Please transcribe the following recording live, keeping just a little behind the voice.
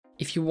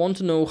If you want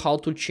to know how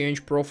to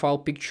change profile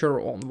picture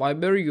on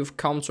Viber, you've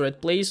come to the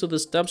right place. So the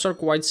steps are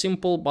quite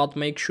simple, but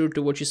make sure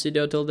to watch this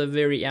video till the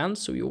very end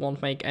so you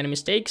won't make any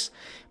mistakes.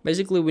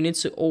 Basically, we need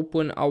to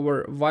open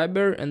our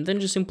Viber and then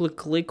just simply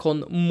click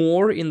on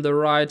more in the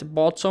right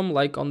bottom,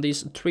 like on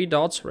these three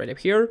dots right up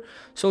here.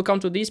 So we'll come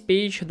to this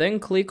page, then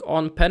click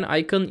on pen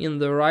icon in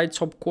the right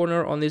top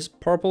corner on this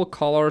purple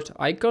colored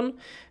icon.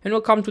 And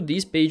we'll come to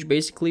this page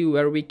basically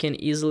where we can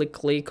easily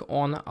click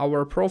on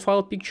our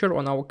profile picture,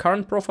 on our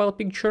current profile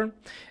picture.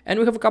 And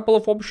we have a couple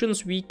of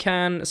options. We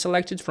can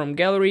select it from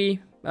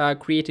gallery,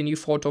 create a new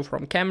photo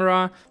from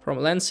camera, from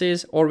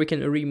lenses, or we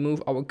can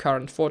remove our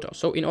current photo.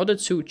 So in order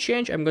to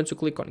change, I'm going to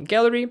click on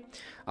gallery.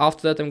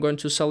 After that, I'm going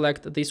to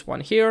select this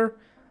one here,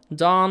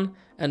 done,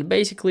 and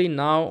basically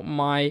now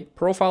my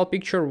profile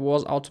picture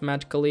was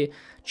automatically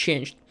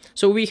changed.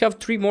 So we have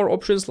three more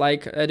options,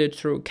 like edit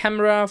through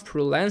camera,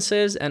 through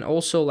lenses, and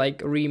also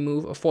like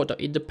remove a photo.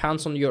 It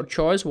depends on your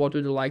choice. What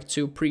would you like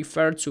to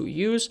prefer to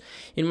use?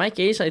 In my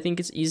case, I think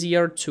it's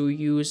easier to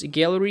use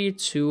gallery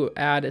to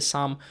add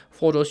some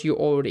photos you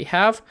already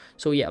have.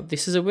 So yeah,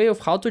 this is a way of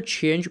how to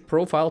change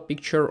profile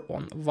picture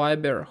on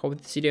Viber.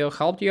 Hope this video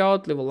helped you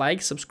out. Leave a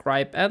like,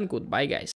 subscribe, and goodbye guys.